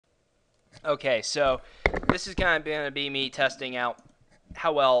Okay, so this is kind of going to be me testing out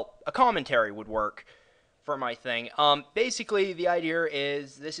how well a commentary would work for my thing. Basically, the idea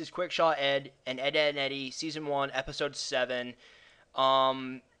is this is Quick Shot Ed and Ed, Ed and Eddy, Season 1, Episode 7.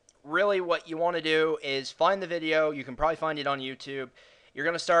 Um, Really, what you want to do is find the video. You can probably find it on YouTube. You're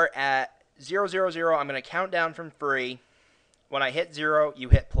going to start at 000. I'm going to count down from 3. When I hit 0, you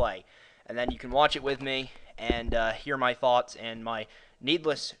hit play. And then you can watch it with me and hear my thoughts and my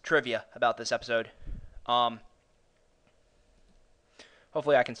needless trivia about this episode. Um,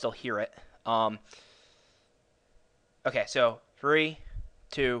 Hopefully, I can still hear it. Okay, so 3,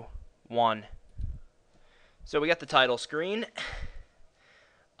 2, 1. So we got the title screen.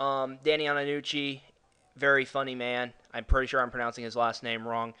 Danny Iannucci, very funny man. I'm pretty sure I'm pronouncing his last name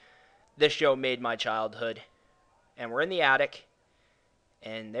wrong. This show made my childhood. And we're in the attic.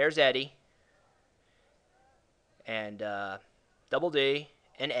 And there's Eddy. And Double D.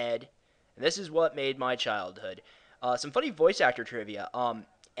 And Ed. And this is what made my childhood. Some funny voice actor trivia.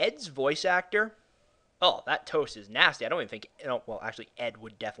 Ed's voice actor. Oh, that toast is nasty. I don't even think. Well, actually, Ed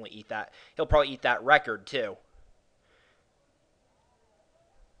would definitely eat that. He'll probably eat that record too.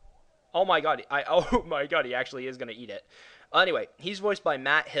 Oh my god! Oh my god! He actually is gonna eat it. Anyway, he's voiced by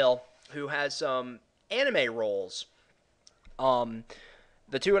Matt Hill, who has some anime roles. Um,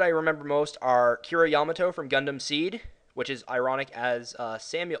 the two that I remember most are Kira Yamato from Gundam Seed, which is ironic as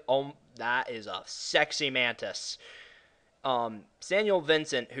Samuel. Oh, that is a sexy mantis. Samuel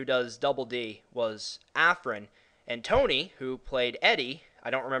Vincent, who does Double D, was Afrin, and Tony, who played Eddy. I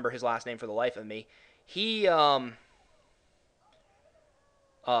don't remember his last name for the life of me. He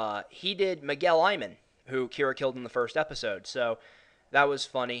did Miguel Iman, who Kira killed in the first episode. So that was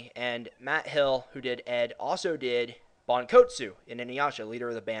funny. And Matt Hill, who did Ed, also did Bonkotsu in Inuyasha, leader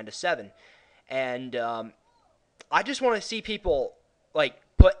of the band of 7. And I just want to see people like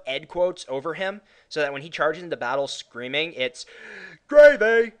put Ed quotes over him so that when he charges into battle screaming, it's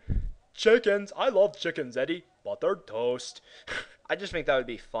gravy, chickens. I love chickens, Eddy, but they're toast. I just think that would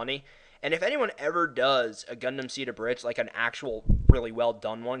be funny. And if anyone ever does a Gundam Seed Abridged, like an actual really well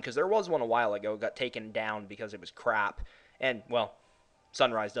done one, because there was one a while ago, got taken down because it was crap, and well,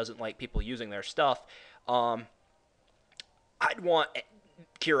 Sunrise doesn't like people using their stuff. Um, I'd want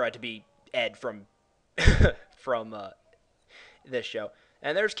Kira to be Ed from from this show.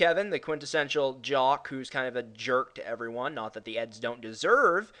 And there's Kevin, the quintessential jock who's kind of a jerk to everyone. Not that the Eds don't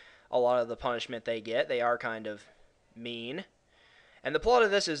deserve a lot of the punishment they get. They are kind of mean. And the plot of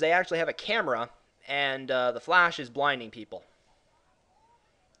this is they actually have a camera, and the flash is blinding people.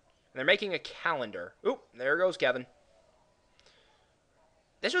 And they're making a calendar. Oop, there goes Kevin.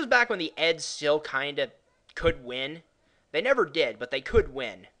 This was back when the Eds still kind of could win. They never did, but they could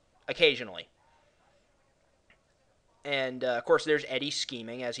win occasionally. And, of course, there's Eddy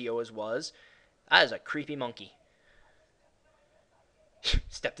scheming, as he always was. That is a creepy monkey.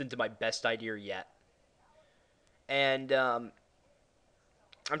 Stepped into my best idea yet. And,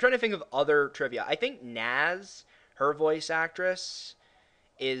 I'm trying to think of other trivia. I think Naz, her voice actress,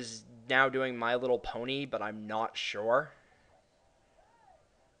 is now doing My Little Pony, but I'm not sure.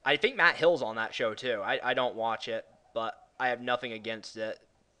 I think Matt Hill's on that show, too. I don't watch it, but I have nothing against it.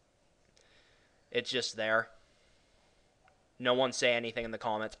 It's just there. No one say anything in the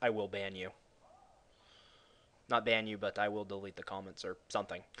comments. I will ban you. Not ban you, but I will delete the comments or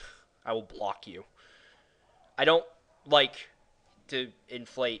something. I will block you. I don't like to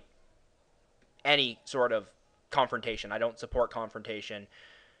inflate any sort of confrontation. I don't support confrontation.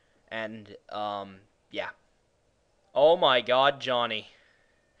 And, yeah. Oh my god, Johnny.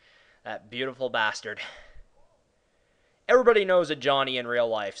 That beautiful bastard. Everybody knows a Johnny in real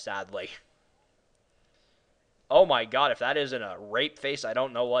life, sadly. Oh my god, if that isn't a rape face, I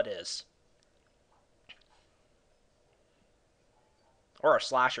don't know what is. Or a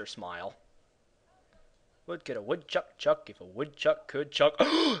slasher smile. What could a woodchuck chuck if a woodchuck could chuck?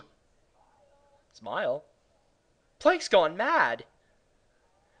 Smile. Plank's gone mad.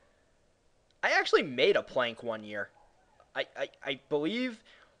 I actually made a plank one year. I believe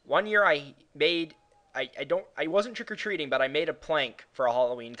one year I made I wasn't trick or treating, but I made a plank for a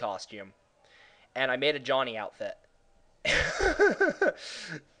Halloween costume. And I made a Johnny outfit.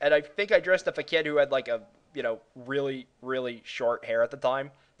 And I think I dressed up a kid who had like a, really, really short hair at the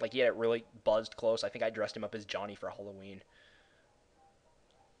time. Like he had it really buzzed close. I think I dressed him up as Johnny for Halloween.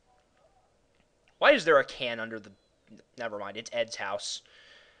 Why is there a can under the... Never mind, it's Ed's house.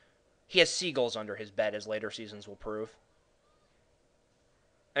 He has seagulls under his bed, as later seasons will prove.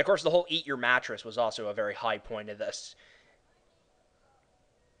 And of course, the whole eat your mattress was also a very high point of this.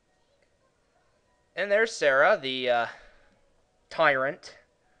 And there's Sarah, the tyrant.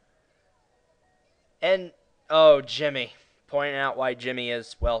 And, oh, Jimmy. Pointing out why Jimmy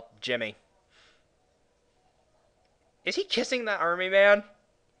is, well, Jimmy. Is he kissing that army man?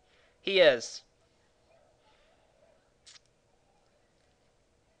 He is.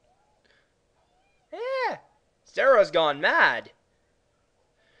 Yeah. Sarah's gone mad.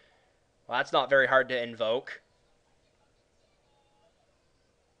 Well, that's not very hard to invoke.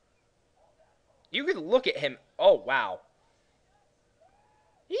 You could look at him. Oh, wow.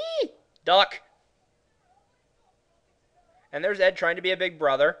 Eee! Duck. And there's Ed trying to be a big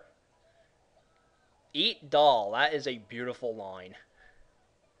brother. Eat doll. That is a beautiful line.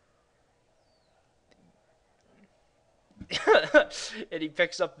 And he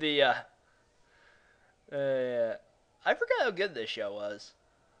picks up the, I forgot how good this show was.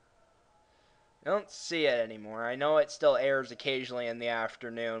 I don't see it anymore. I know it still airs occasionally in the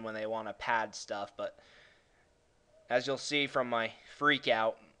afternoon when they want to pad stuff, but as you'll see from my freak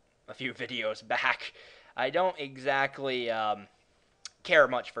out a few videos back, I don't exactly care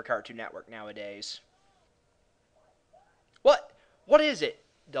much for Cartoon Network nowadays. What? What is it?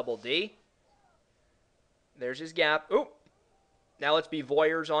 Double D. There's his gap. Ooh. Now let's be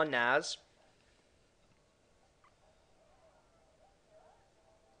voyeurs on Naz.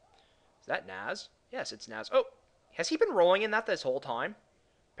 Is that Naz? Yes, it's Naz. Oh, has he been rolling in that this whole time?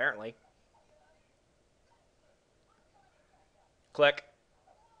 Apparently. Click.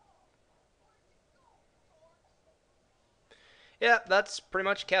 Yeah, that's pretty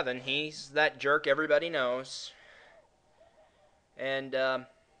much Kevin. He's that jerk everybody knows. And, I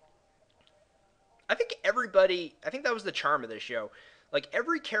think that was the charm of this show. Like,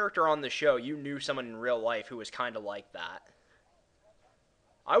 every character on the show, you knew someone in real life who was kind of like that.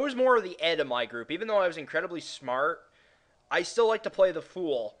 I was more of the Ed of my group. Even though I was incredibly smart, I still like to play the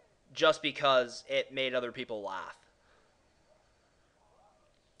fool just because it made other people laugh.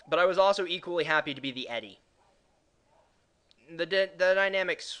 But I was also equally happy to be the Eddy. The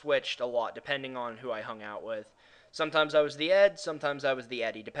dynamic switched a lot depending on who I hung out with. Sometimes I was the Ed, sometimes I was the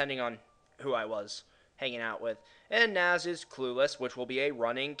Eddy, depending on who I was hanging out with. And Naz is clueless, which will be a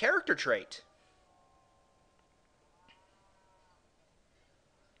running character trait.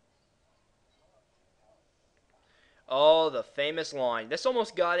 Oh, the famous line. This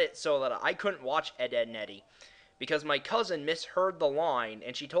almost got it so that I couldn't watch Ed, Edd, and Eddy. Because my cousin misheard the line,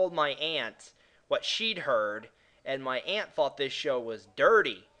 and she told my aunt what she'd heard, and my aunt thought this show was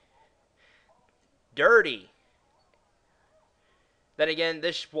dirty. Dirty. Then again,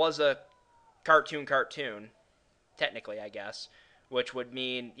 this was a cartoon, technically, I guess, which would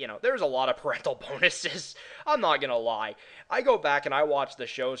mean, there's a lot of parental bonuses. I'm not gonna lie. I go back and I watch the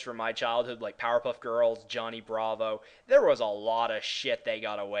shows from my childhood, like Powerpuff Girls, Johnny Bravo. There was a lot of shit they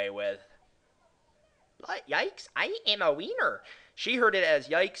got away with. Like, yikes, I am a wiener. She heard it as,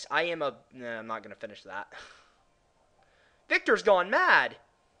 yikes, I am a... Nah, I'm not gonna finish that. Victor's gone mad.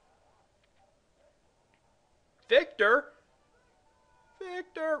 Victor,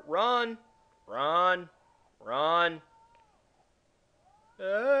 run. Run.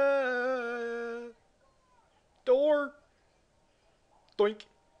 Door. Doink.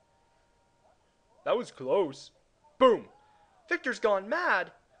 That was close. Boom. Victor's gone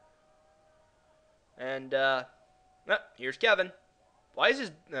mad. And, here's Kevin. Why is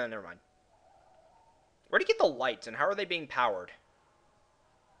his... never mind. Where'd he get the lights, and how are they being powered?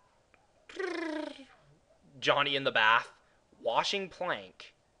 Johnny in the bath. Washing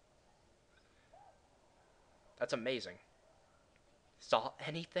plank. That's amazing. Saw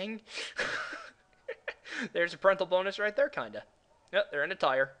anything? There's a parental bonus right there, kinda. Yep, they're in a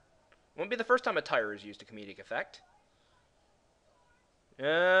tire. Won't be the first time a tire is used to comedic effect.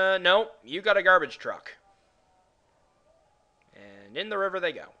 No, you got a garbage truck. And in the river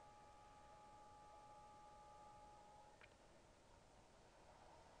they go.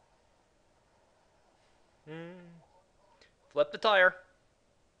 Flip the tire.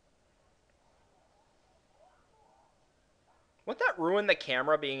 Wouldn't that ruin the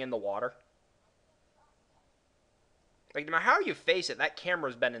camera being in the water? Like, no matter how you face it, that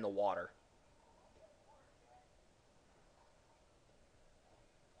camera's been in the water.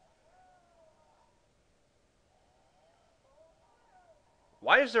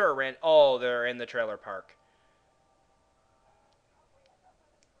 Why is there a Oh, they're in the trailer park.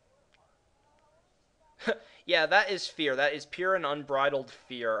 Yeah, that is fear. That is pure and unbridled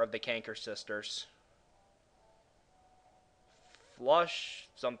fear of the Canker sisters. Flush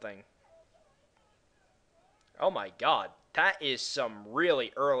something. Oh my god. That is some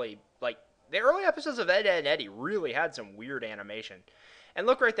really early, like, the early episodes of Ed, Edd, and Eddy really had some weird animation. And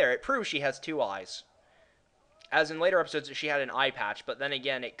look right there. It proves she has two eyes. As in later episodes, she had an eye patch, but then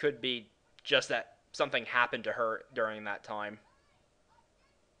again, it could be just that something happened to her during that time.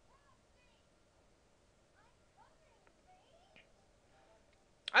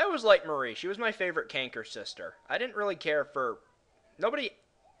 I always liked Marie. She was my favorite Canker sister. I didn't really care for nobody.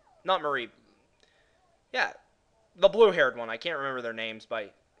 Not Marie. Yeah, the blue-haired one. I can't remember their names,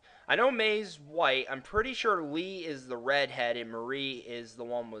 but I know May's white. I'm pretty sure Lee is the redhead and Marie is the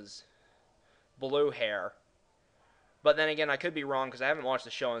one with blue hair. But then again, I could be wrong because I haven't watched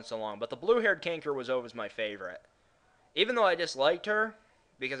the show in so long. But the blue-haired Canker was always my favorite. Even though I disliked her,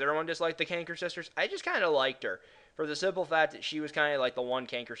 because everyone disliked the Canker sisters, I just kind of liked her. For the simple fact that she was kind of like the one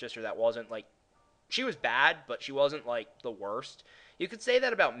Canker sister that wasn't like... She was bad, but she wasn't like the worst. You could say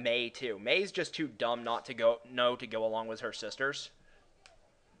that about May, too. May's just too dumb not to go along with her sisters.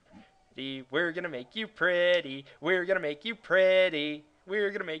 We're gonna make you pretty. We're gonna make you pretty. We're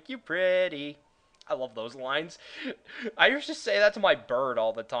gonna make you pretty. I love those lines. I used to say that to my bird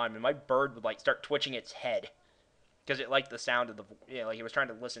all the time, and my bird would like start twitching its head because it liked the sound of the like it was trying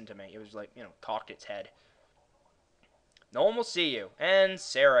to listen to me. It was like cocked its head. No one will see you, and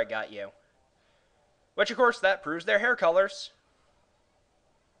Sarah got you. Which of course that proves their hair colors.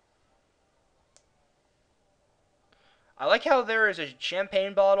 I like how there is a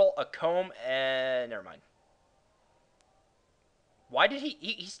champagne bottle, a comb, and never mind. Why did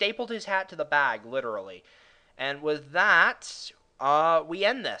he stapled his hat to the bag, literally. And with that, we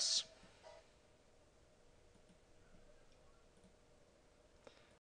end this.